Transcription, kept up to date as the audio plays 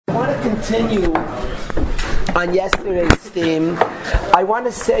continue on yesterday's theme. I want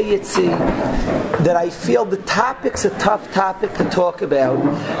to say, that I feel the topic's a tough topic to talk about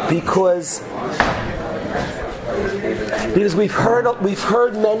because we've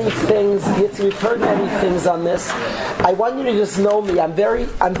heard many things. We've heard many things on this. I want you to just know me. I'm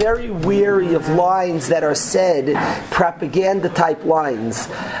very weary of lines that are said, propaganda type lines.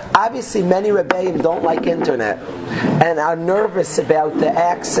 Obviously, many Rebbeim don't like internet and are nervous about the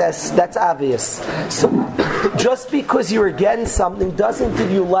access. That's obvious. So, just because you're against something doesn't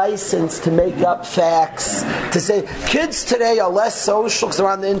give you license to make up facts, to say kids today are less social because they're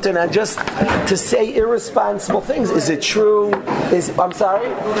on the internet, just to say irresponsible things. Is it true? I'm sorry?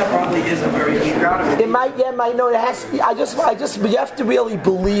 That probably isn't very deep. It might know. It has to be. You have to really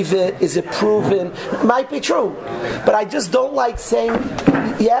believe it. Is it proven? It might be true, but I just don't like saying.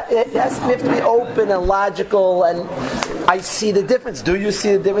 Yeah, we have to be open and logical, and I see the difference. Do you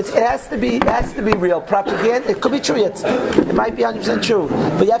see the difference? It has to be real. Propaganda, it could be true. It might be 100% true,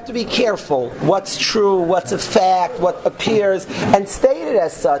 but you have to be careful. What's true? What's a fact? What appears and stated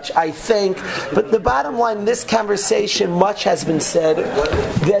as such? I think. But the bottom line in this conversation, much has been said.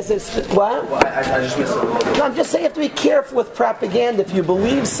 There's this what? I just missed it. No, I'm just saying you have to be careful with propaganda. If you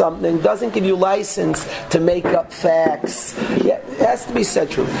believe something, it doesn't give you license to make up facts. Yeah, it has to be said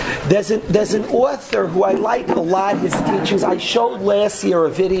true. There's an author who I like a lot, his teachings. I showed last year a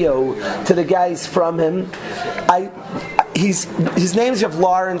video to the guys from him. His name is Rav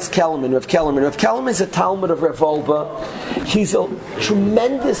Lawrence Kelemen. Rav Kelemen is a Talmud of Rav Olba. He's a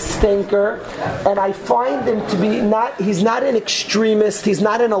tremendous thinker, and I find him to be he's not an extremist, he's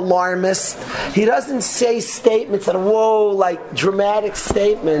not an alarmist. He doesn't say statements that are, like dramatic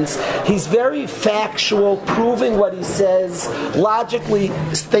statements. He's very factual, proving what he says, logically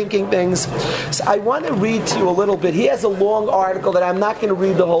thinking things. So I want to read to you a little bit. He has a long article that I'm not going to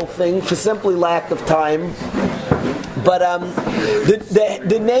read the whole thing for simply lack of time. But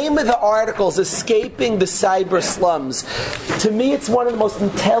the name of the article is Escaping the Cyber Slums. To me, it's one of the most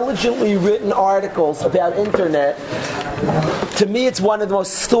intelligently written articles about internet. To me, it's one of the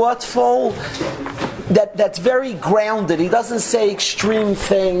most thoughtful, that's very grounded. He doesn't say extreme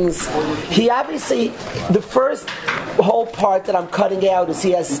things. He obviously, the first whole part that I'm cutting out is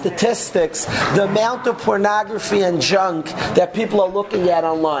he has statistics, the amount of pornography and junk that people are looking at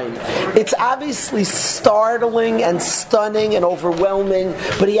online. It's obviously startling and stunning and overwhelming,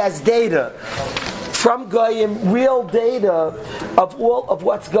 but he has data from Goyim, real data of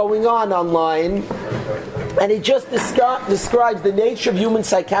what's going on online. And he just describes the nature of human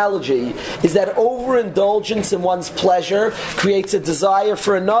psychology is that overindulgence in one's pleasure creates a desire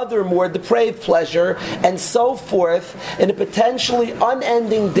for another more depraved pleasure, and so forth, in a potentially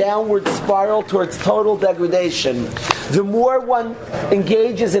unending downward spiral towards total degradation. The more one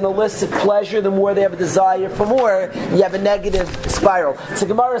engages in illicit pleasure, the more they have a desire for more. You have a negative spiral. It's a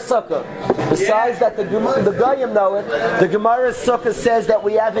Gemara Sukkah. Besides that, the Goyim know it. The Gemara Sukkah says that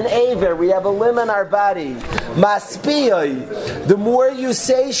we have an aver, we have a limb in our body. Maspiyai, the more you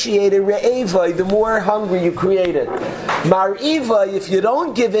satiate it, re'evai, the more hungry you create it. Mar'ivai, if you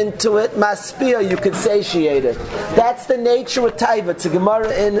don't give into it, maspiyai, you can satiate it. That's the nature of taiva. It's a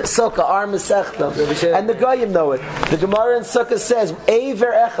Gemara in Sukkah, Ar Masechta. And the Goyim know it. The Gemara in Sukkah says,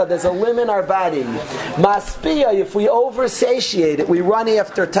 Eiver Echad, there's a limb in our body. Maspiyai, if we over-satiate it, we run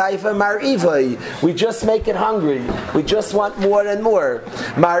after taiva. Mar'ivai, we just make it hungry. We just want more and more.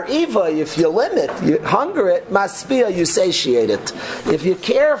 Mar'ivai, if you limit, you hunger it, maspia, you satiate it. If you're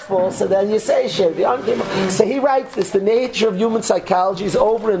careful, so then you satiate it. So he writes this, the nature of human psychology is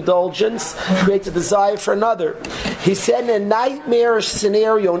overindulgence creates a desire for another. He said in a nightmarish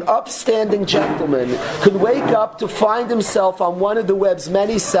scenario, an upstanding gentleman could wake up to find himself on one of the web's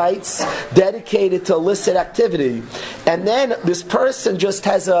many sites dedicated to illicit activity. And then this person just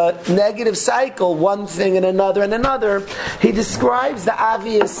has a negative cycle, one thing and another and another. He describes the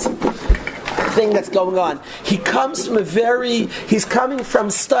obvious thing that's going on. He's coming from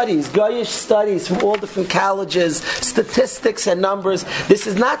studies, Goyish studies from all different colleges, statistics and numbers. This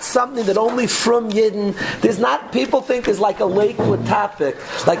is not something that only from Yidden, people think is like a Lakewood topic,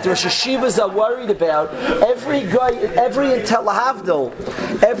 like the Rosh Hashivas are worried about. Every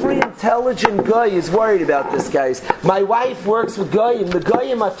intelligent guy is worried about this, guys. My wife works with Goyim. The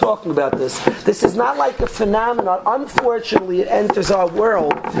Goyim are talking about this. This is not like a phenomenon. Unfortunately, it enters our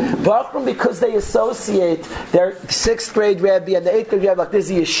world Bachrim, because they associate their 6th grade Rebbe and the 8th grade Rebbe like this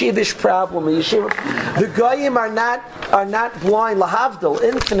is a yeshivish problem. The Goyim are not blind. Lahavdil,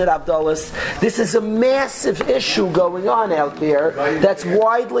 infinite Abdullas. This is a massive issue going on out there that's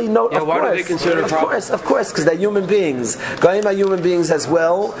widely known. Yeah, why do they consider a problem? Of course, because they're human beings. Goyim are human beings as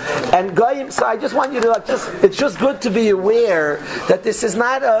well. And Goyim, so I just want you to it's just good to be aware that this is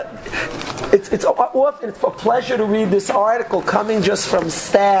not it's often it's a pleasure to read this article coming just from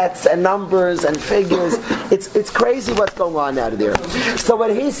stats and numbers and figures. It's crazy what's going on out of there. So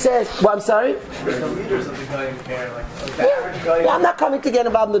when he says, well, I'm sorry? The leaders of the Goyim care, Yeah, I'm not coming to get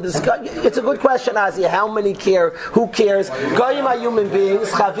involved in the discussion. It's a good question, Azia. How many care? Who cares? Goyim are human beings.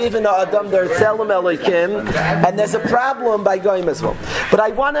 Chaviv and Adam, they're Tzelem Elokim, and there's a problem by Goyim as well. But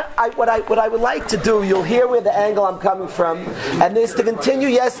what I would like to do, you'll hear where the angle I'm coming from, and this to continue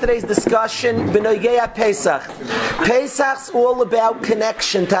yesterday's discussion. B'nogeya Pesach. Pesach's all about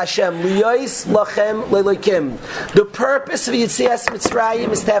connection to Hashem. Liyos lachem lelokim. The purpose of Yetzias Mitzrayim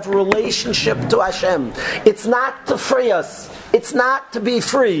is to have a relationship to Hashem. It's not to free us. It's not to be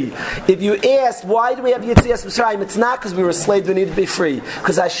free. If you ask, why do we have Yetzias Mitzrayim? It's not because we were slaves, we need to be free.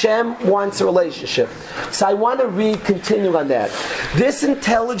 Because Hashem wants a relationship. So I want to continue on that. This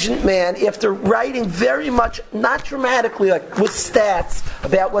intelligent man, after writing very much, not dramatically, like with stats,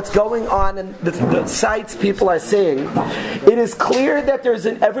 about what's going on and the sites people are seeing, it is clear that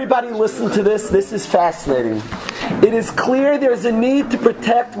everybody listen to this is fascinating. It is clear there's a need to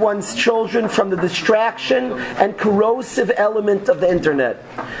protect one's children from the distraction and corrosive element of the internet.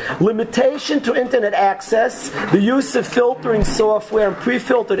 Limitation to internet access, the use of filtering software and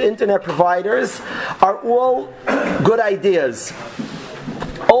pre-filtered internet providers are all good ideas.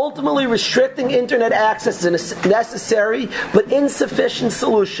 Ultimately, restricting internet access is a necessary but insufficient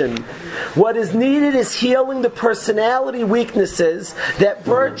solution. What is needed is healing the personality weaknesses that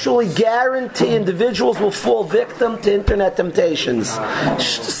virtually guarantee individuals will fall victim to internet temptations.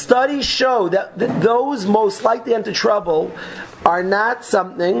 Studies show that those most likely to enter trouble are not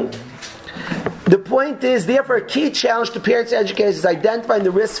something. The point is, therefore, a key challenge to parents and educators is identifying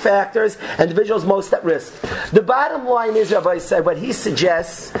the risk factors and individuals most at risk. The bottom line is, Rabbi said, what he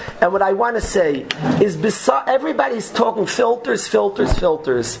suggests, and what I want to say, is everybody's talking filters.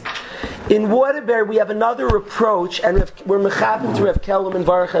 In Waterbury, we have another approach, and we're mechapen to Rav Kelemen,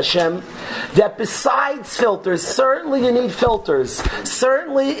 Baruch Hashem, that besides filters, certainly you need filters.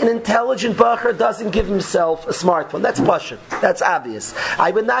 Certainly an intelligent bacher doesn't give himself a smartphone. That's pashut. That's obvious.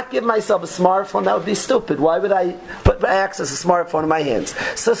 I would not give myself a smartphone. That would be stupid. Why would I put access a smartphone in my hands?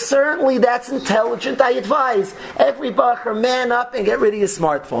 So certainly that's intelligent. I advise every bacher, man up and get rid of your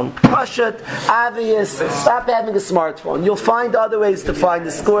smartphone. Pashut, obvious. Stop having a smartphone. You'll find other ways to find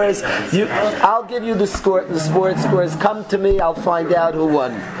the scores. I'll give you the sports scores. Come to me, I'll find out who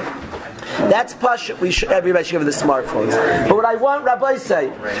won. That's pashut. Everybody should have the smartphones. But what I want Rabbi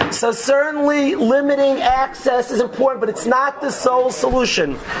say, so certainly limiting access is important, but it's not the sole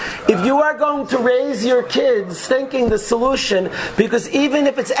solution. If you are going to raise your kids thinking the solution, because even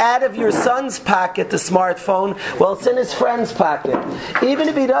if it's out of your son's pocket, the smartphone, well, it's in his friend's pocket. Even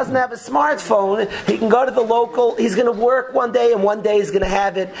if he doesn't have a smartphone, he can go to the local, he's going to work one day and one day he's going to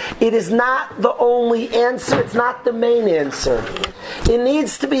have it. It is not the only answer. It's not the main answer. It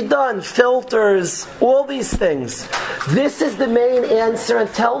needs to be done. Filters, all these things. This is the main answer, and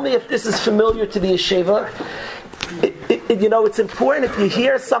tell me if this is familiar to the yeshiva. It's important if you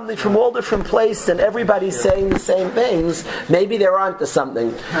hear something from all different places and everybody's saying the same things, maybe they're onto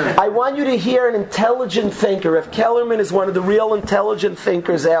something. I want you to hear an intelligent thinker. Rav Kelemen is one of the real intelligent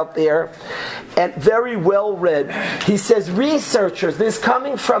thinkers out there and very well read. He says researchers, this is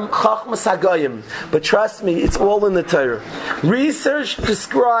coming from Chachmas HaGoyim, but trust me, it's all in the Torah. Research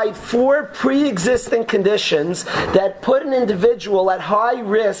described 4 pre-existing conditions that put an individual at high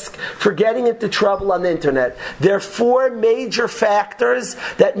risk for getting into trouble on the internet. There are 4 major factors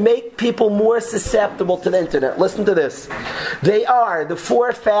that make people more susceptible to the internet. Listen to this. They are the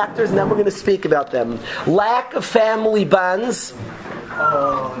 4 factors, and then we're going to speak about them. Lack of family bonds.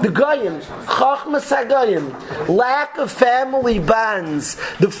 The Goyim, Chachmas HaGoyim, lack of family bonds,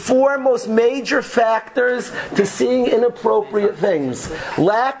 the 4 most major factors to seeing inappropriate things.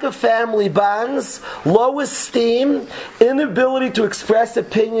 Lack of family bonds, low esteem, inability to express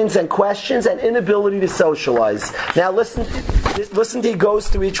opinions and questions, and inability to socialize. Now listen, he goes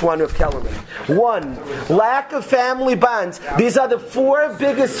through each one of Kelemen. 1, lack of family bonds. These are the 4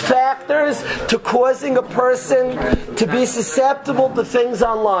 biggest factors to causing a person to be susceptible to things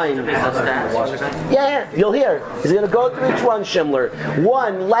online. Yeah, you'll hear. He's going to go through each one, Shimler.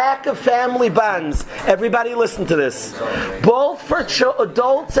 1, lack of family bonds. Everybody listen to this. Both for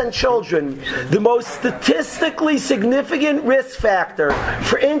adults and children, the most statistically significant risk factor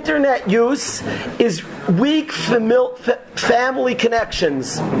for internet use is weak family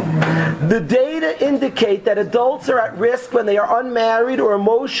connections. The data indicate that adults are at risk when they are unmarried or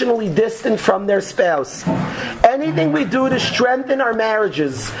emotionally distant from their spouse. Anything we do to strengthen our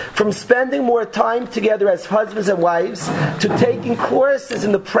marriages, from spending more time together as husbands and wives to taking courses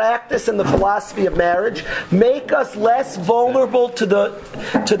in the practice and the philosophy of marriage, make us less vulnerable to the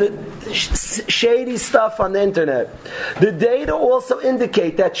shady stuff on the internet. The data also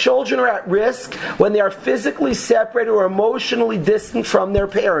indicate that children are at risk when they are physically separated or emotionally distant from their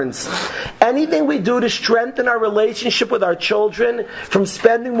parents. Anything we do to strengthen our relationship with our children, from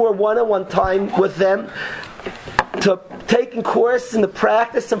spending more one-on-one time with them to taking courses in the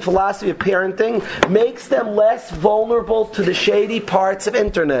practice and philosophy of parenting, makes them less vulnerable to the shady parts of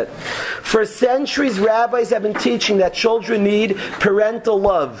internet. For centuries, rabbis have been teaching that children need parental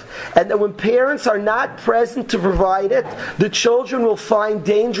love, and that when parents are not present to provide it, the children will find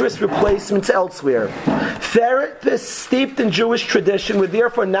dangerous replacements elsewhere. Therapists steeped in Jewish tradition were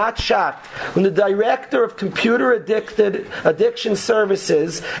therefore not shocked when the director of computer addiction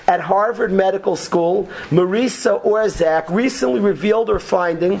services at Harvard Medical School, Marisa Orzak, recently revealed her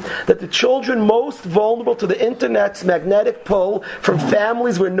finding that the children most vulnerable to the internet's magnetic pull from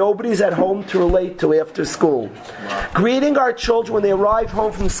families where nobody's at home to relate to after school. Greeting our children when they arrive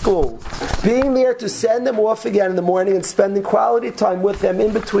home from school, being there to send them off again in the morning, and spending quality time with them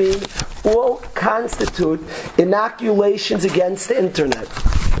in between, all constitute inoculations against the internet.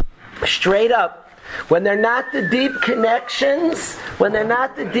 Straight up. When they're not the deep connections,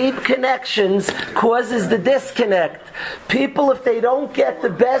 causes the disconnect. People, if they don't get the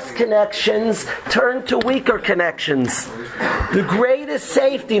best connections, turn to weaker connections. The greatest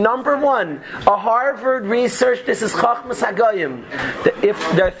safety, number 1, a Harvard research, this is Chachmas Hagoyim. If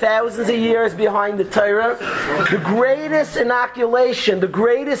there are thousands of years behind the Torah, the greatest inoculation, the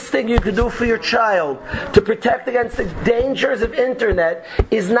greatest thing you could do for your child to protect against the dangers of internet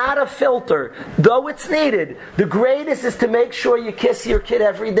is not a filter, though it's needed. The greatest is to make sure you kiss your kid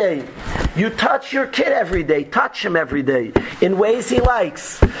every day. You touch your kid every day. Touch him every day in ways he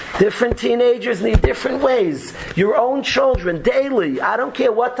likes. Different teenagers need different ways. Your own children, daily. I don't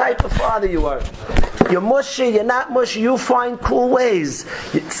care what type of father you are. You're mushy, you're not mushy. You find cool ways.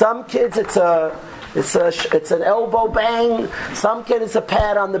 Some kids, it's an elbow bang. Some kid, it's a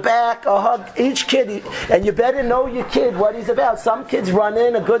pat on the back, a hug. Each kid, and you better know your kid, what he's about. Some kids run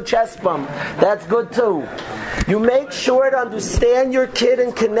in a good chest bump. That's good too. You make sure to understand your kid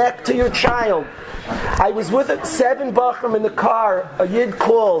and connect to your child. I was with 7 Bachram in the car. A Yid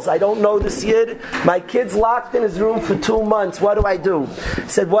calls. I don't know this Yid. My kid's locked in his room for 2 months. What do I do? I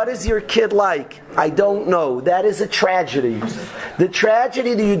said, what is your kid like? I don't know. That is a tragedy. The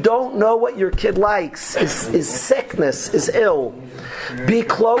tragedy that you don't know what your kid likes is sickness, is ill. Be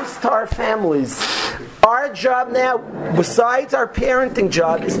close to our families. Our job now, besides our parenting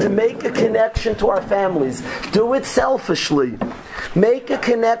job, is to make a connection to our families. Do it selfishly. Make a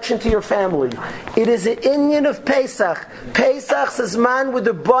connection to your family. It is an inyan of Pesach. Pesach says, man, with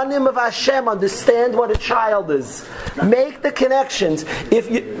the banim of Hashem, understand what a child is. Make the connections.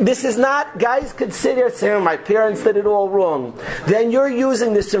 This is not, guys could sit here and say, my parents did it all wrong. Then you're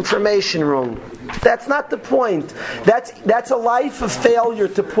using this information wrong. That's not the point. That's a life of failure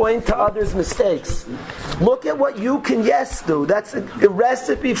to point to others' mistakes. Look at what you can do. That's a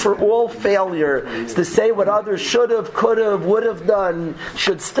recipe for all failure. It's to say what others should have, could have, would have done,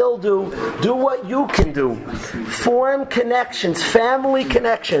 should still do. Do what you can do. Form connections, family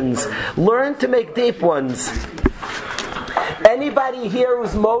connections. Learn to make deep ones. Anybody here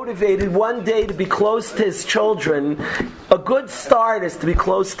who's motivated one day to be close to his children, a good start is to be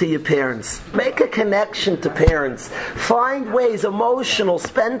close to your parents. Make a connection to parents. Find ways, emotional,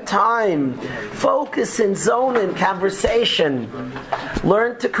 spend time, focus in, zone in, conversation.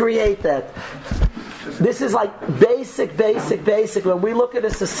 Learn to create that. This is like basic. When we look at a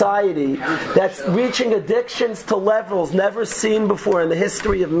society that's reaching addictions to levels never seen before in the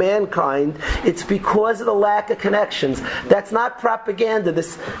history of mankind, it's because of the lack of connections. That's not propaganda.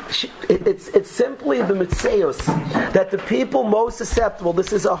 It's simply the mitzeus that the people most susceptible.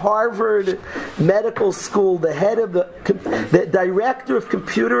 This is a Harvard Medical School. The head of the director of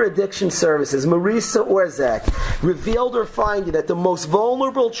computer addiction services, Marisa Orzak, revealed her finding that the most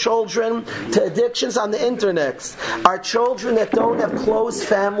vulnerable children to addictions on the internet are children that don't have close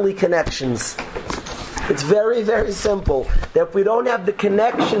family connections. It's very, very simple. That if we don't have the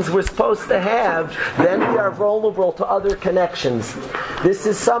connections we're supposed to have, then we are vulnerable to other connections. This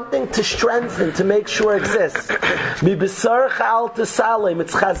is something to strengthen, to make sure it exists. Mi b'sarcha al tesalem.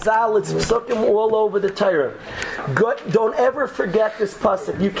 It's Chazal, it's psukim all over the Torah. Don't ever forget this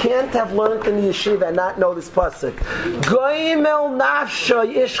pasuk. You can't have learned in the yeshiva and not know this pasuk. Goyim el nafsha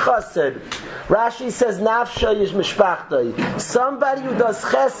ish chesed. Rashi says nafsha ish mishpachtay. Somebody who does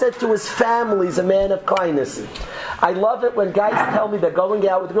chesed to his family is a man of kindness. I love it when guys tell me they're going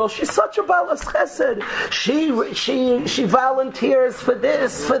out with girls. She's such a balas chesed. She volunteers for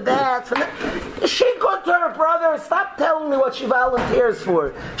this, for that, for that. Is she good to her brother? Stop telling me what she volunteers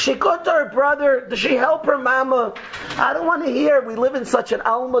for. She good to her brother? Does she help her mama? I don't want to hear. We live in such an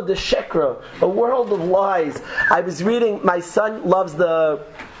alma de shekra, a world of lies. I was reading. My son loves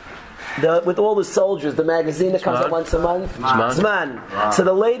with all the soldiers, the magazine that comes out once a month. Zman. So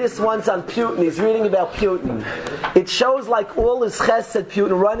the latest one's on Putin. He's reading about Putin. It shows like all his chesed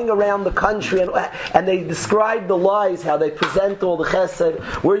Putin running around the country, and they describe the lies, how they present all the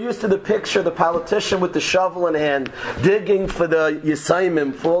chesed. We're used to the picture, the politician with the shovel in hand, digging for the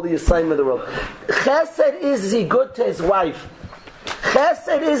yesayimim, for all the yesayim of the world. Chesed is he good to his wife?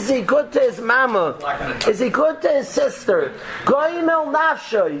 Chesed is he good to his mama? Is he good to his sister? Goyim el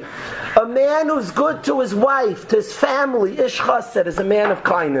nafshay. A man who's good to his wife, to his family, ish chesed, is a man of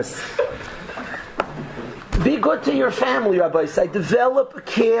kindness. Be good to your family, Rabbi say. Develop a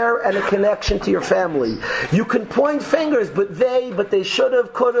care and a connection to your family. You can point fingers, but they should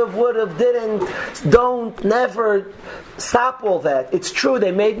have, could have, would have, didn't, don't, never. Stop all that. It's true,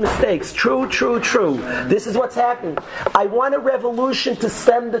 they made mistakes. True. This is what's happening. I want a revolution to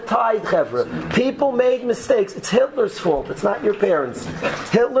stem the tide, Chevra. People made mistakes. It's Hitler's fault. It's not your parents.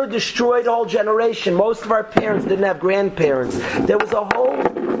 Hitler destroyed a whole generation. Most of our parents didn't have grandparents.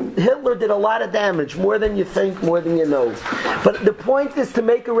 Hitler did a lot of damage, more than you think, more than you know. But the point is to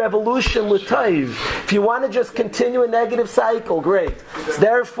make a revolution with Taiv. If you want to just continue a negative cycle, great. It's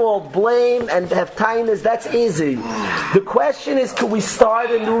their fault, blame, and have kindness, that's easy. The question is, could we start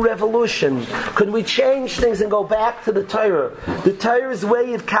a new revolution? Could we change things and go back to the Torah? The Torah's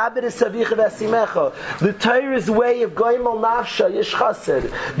way of kabedis avicha v'asimecha. The Torah's way of goyim al nafsha yish chased.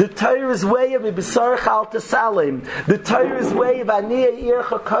 The Torah's way of ibisarcha al tesalim. The Torah's way of aniyah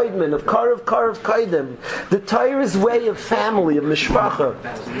ircha koidman, of karav koidem. The Torah's way of family, of mishpacha.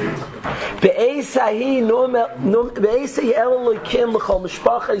 Be'esahi elokim l'chol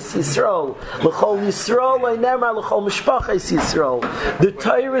mishpacha is Yisrael. L'chol Yisrael lo'nemar l'chol mishpacha is Yisrael. The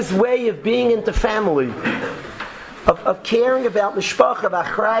Torah's way of being into family. Of caring about mishpacha, of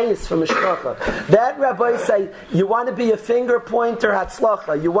achrayis for mishpacha. That Rabbi say, you want to be a finger pointer,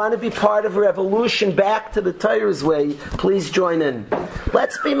 hatzlacha. You want to be part of a revolution back to the Torah's way, please join in.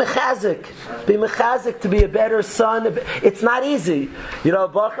 Let's be mechazik. Be mechazik to be a better son. It's not easy. You know,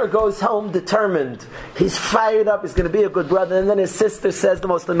 Bacher goes home determined. He's fired up, he's going to be a good brother, and then his sister says the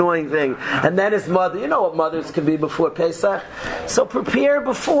most annoying thing. And then his mother, you know what mothers can be before Pesach? So prepare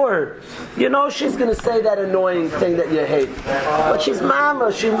before. You know she's going to say that annoying thing that you hate. But she's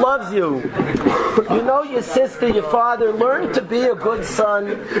mama, she loves you. You know your sister, your father, learn to be a good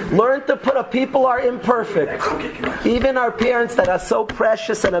son. Learn to put up, people are imperfect. Even our parents that are so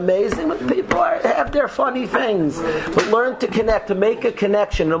precious and amazing, but people have their funny things. But learn to connect, to make a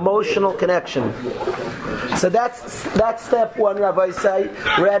connection, an emotional connection. So that's step one, Rabbi say.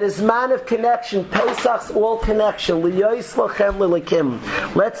 We're at his man of connection. Pesach's all connection. Let's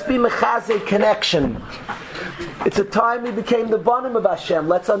be mechazik connection. It's a time we became the banim of Hashem.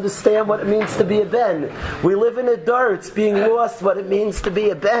 Let's understand what it means to be a ben. We live in a dar. It's being lost what it means to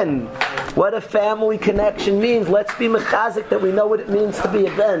be a ben. What a family connection means. Let's be mechazik that we know what it means to be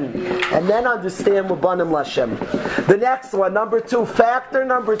a ben. And then understand what banim l'Hashem. The next one, factor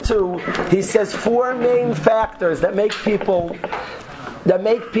number two, he says 4 main factors that make people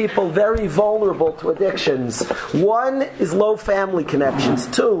very vulnerable to addictions. 1 is low family connections.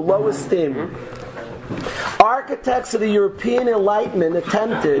 2, low esteem. Architects of the European Enlightenment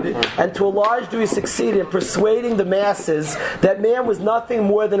attempted, and to a large degree succeeded, in persuading the masses that man was nothing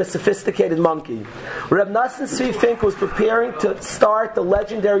more than a sophisticated monkey. Reb Nosson Tzvi Finkel was preparing to start the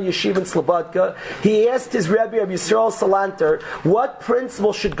legendary yeshiva in Slobodka. He asked his Rebbe, Rabbi Yisrael Salanter, what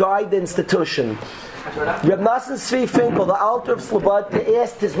principle should guide the institution? Reb Nosson Tzvi Finkel, the altar of Slobodka,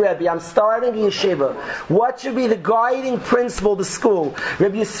 asked his Rebbe, I'm starting a yeshiva. What should be the guiding principle of the school?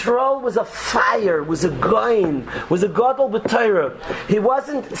 Reb Yisrael was a fire, was a gun Kohen, was a gadol b'Torah. He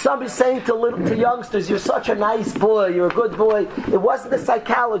wasn't somebody saying to youngsters, "You're such a nice boy, you're a good boy." It wasn't a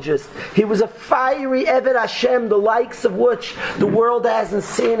psychologist. He was a fiery Eved Hashem, the likes of which the world hasn't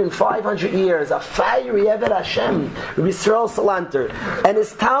seen in 500 years. A fiery Eved Hashem, Rabbi Yisrael Salanter. And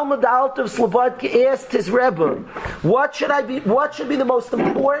his Talmud Alter of Slobodka asked his Rebbe, what should be the most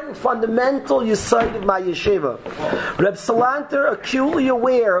important fundamental yesod of my yeshiva? Reb Salanter, acutely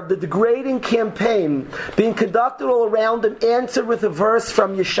aware of the degrading campaign being conducted all around him, answered with a verse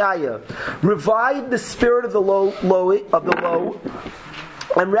from Yeshaya: "Revive the spirit of the low,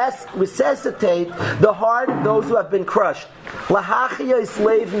 and resuscitate the heart of those who have been crushed.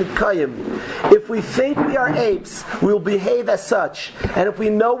 If we think we are apes, we will behave as such. And if we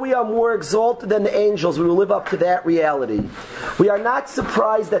know we are more exalted than the angels, we will live up to that reality." We are not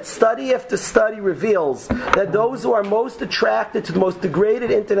surprised that study after study reveals that those who are most attracted to the most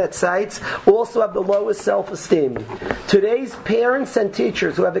degraded internet sites also have the lowest self-esteem. Today's parents and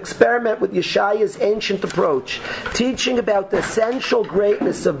teachers who have experimented with Yeshaya's ancient approach, teaching about the essential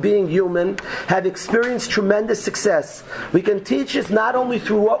greatness of being human, have experienced tremendous success. We can teach this not only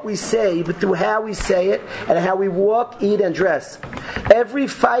through what we say, but through how we say it and how we walk, eat, and dress. Every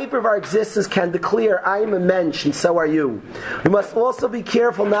fiber of our existence can declare, "I am a mensch, and so are you." We must also be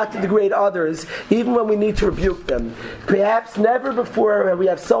careful not to degrade others, even when we need to rebuke them. Perhaps never before, when we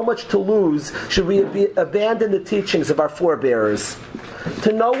have so much to lose, should we abandon the teachings of our forebears.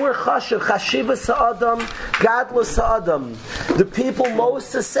 To know we're chashiva sa'adam, gadlus sa'adam. The people most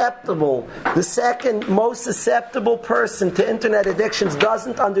susceptible, the second most susceptible person to internet addictions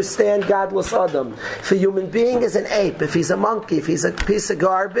doesn't understand gadlus adam. If a human being is an ape, if he's a monkey, if he's a piece of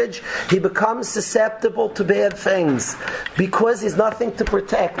garbage, he becomes susceptible to bad things because he's nothing to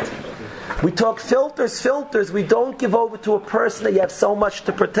protect. We talk filters, we don't give over to a person that you have so much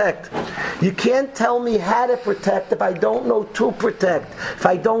to protect. You can't tell me how to protect if I don't know to protect, if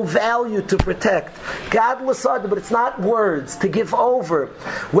I don't value to protect. Godless other, but it's not words, to give over.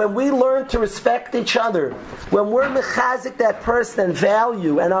 When we learn to respect each other, when we're mechazik that person and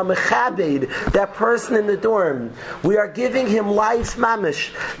value, and are mechabed that person in the dorm, we are giving him life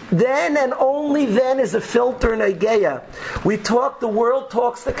mamish. Then and only then is a filter in Ageya. The world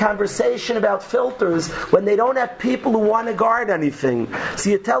talks the conversation about filters when they don't have people who want to guard anything. So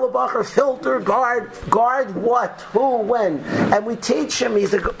you tell a bacher, filter, guard what, who, when, and we teach him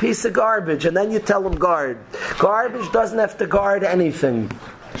he's a piece of garbage, and then you tell him guard. Garbage doesn't have to guard anything.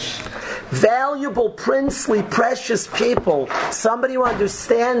 Valuable, princely, precious people, somebody who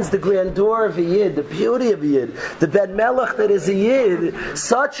understands the grandeur of a Yid, the beauty of a Yid, the Ben Melech that is a Yid,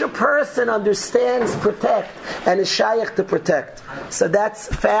 such a person understands protect and is shaykh to protect. So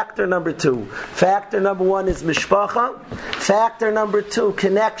that's factor number 2. Factor number 1 is mishpacha. Factor number 2,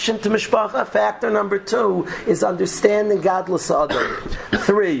 connection to mishpacha. Factor number 2 is understanding godless other.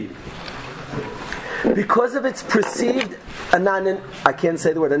 3, because of its perceived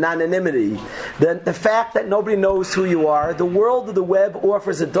anonymity, the fact that nobody knows who you are, the world of the web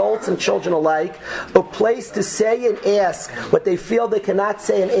offers adults and children alike a place to say and ask what they feel they cannot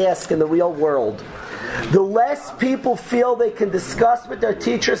say and ask in the real world. The less people feel they can discuss with their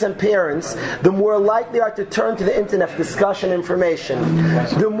teachers and parents, the more likely they are to turn to the internet for discussion information.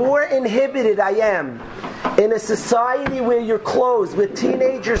 The more inhibited I am in a society where you're closed, where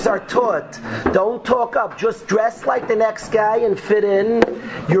teenagers are taught, don't talk up, just dress like the next guy and fit in,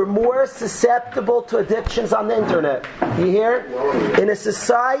 you're more susceptible to addictions on the internet. You hear? In a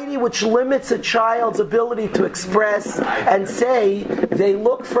society which limits a child's ability to express and say, they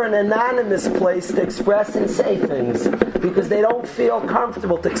look for an anonymous place to express and say things because they don't feel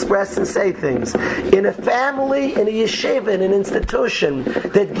comfortable to express and say things. In a family, in a yeshiva, in an institution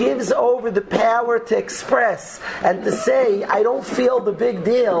that gives over the power to express and to say, I don't feel the big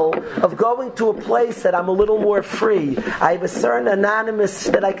deal of going to a place that I'm a little more free. I have a certain anonymous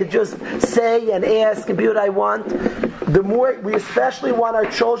that I could just say and ask and be what I want. The more we especially want our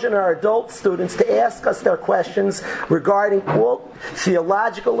children and our adult students to ask us their questions regarding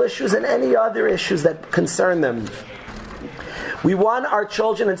theological issues and any other issues that concern them. We want our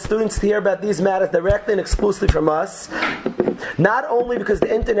children and students to hear about these matters directly and exclusively from us, not only because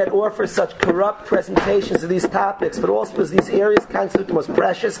the internet offers such corrupt presentations of these topics, but also because these areas constitute the most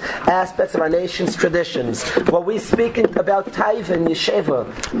precious aspects of our nation's traditions. While we speak about Taiva and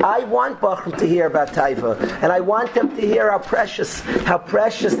Yeshiva, I want Bachram to hear about Taiva, and I want them to hear how precious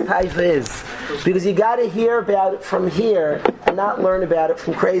Taiva is, because you got to hear about it from here and not learn about it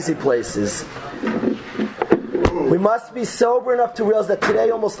from crazy places. We must be sober enough to realize that today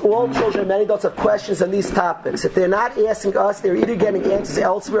almost all children and many adults have questions on these topics. If they're not asking us, they're either getting answers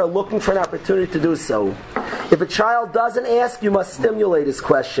elsewhere or looking for an opportunity to do so. If a child doesn't ask, you must stimulate his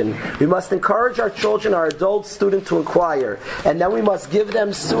question. We must encourage our children, our adult student, to inquire, and then we must give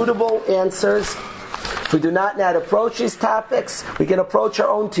them suitable answers. If we do not know how to approach these topics, we can approach our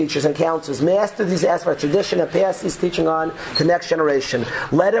own teachers and counselors, master these aspects of our tradition, and pass these teaching on to the next generation.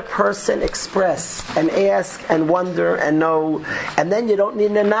 Let a person express and ask and wonder and know, and then you don't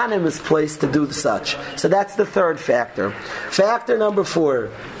need an anonymous place to do such. So that's the third factor. Factor number 4.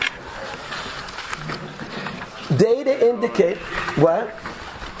 Data indicate what?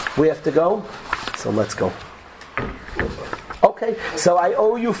 We have to go? So let's go. Okay, so I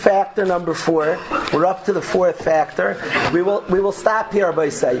owe you factor number 4. We're up to the 4th factor. We will stop here, Rabbi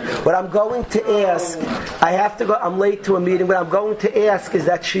say. What I'm going to ask, I have to go, I'm late to a meeting, what I'm going to ask is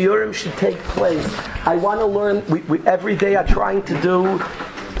that shiurim should take place. I want to learn, we every day are trying to do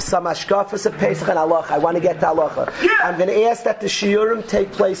some ashkafas of Pesach and halacha. I want to get to halacha. I'm going to ask that the shiurim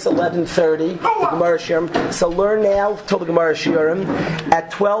take place 11:30, the Gemara shiurim. So learn now till the Gemara shiurim. At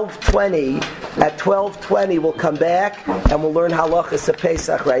 12:20 we'll come back and we'll learn halachas of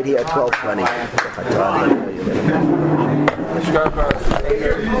Pesach right here at 12:20.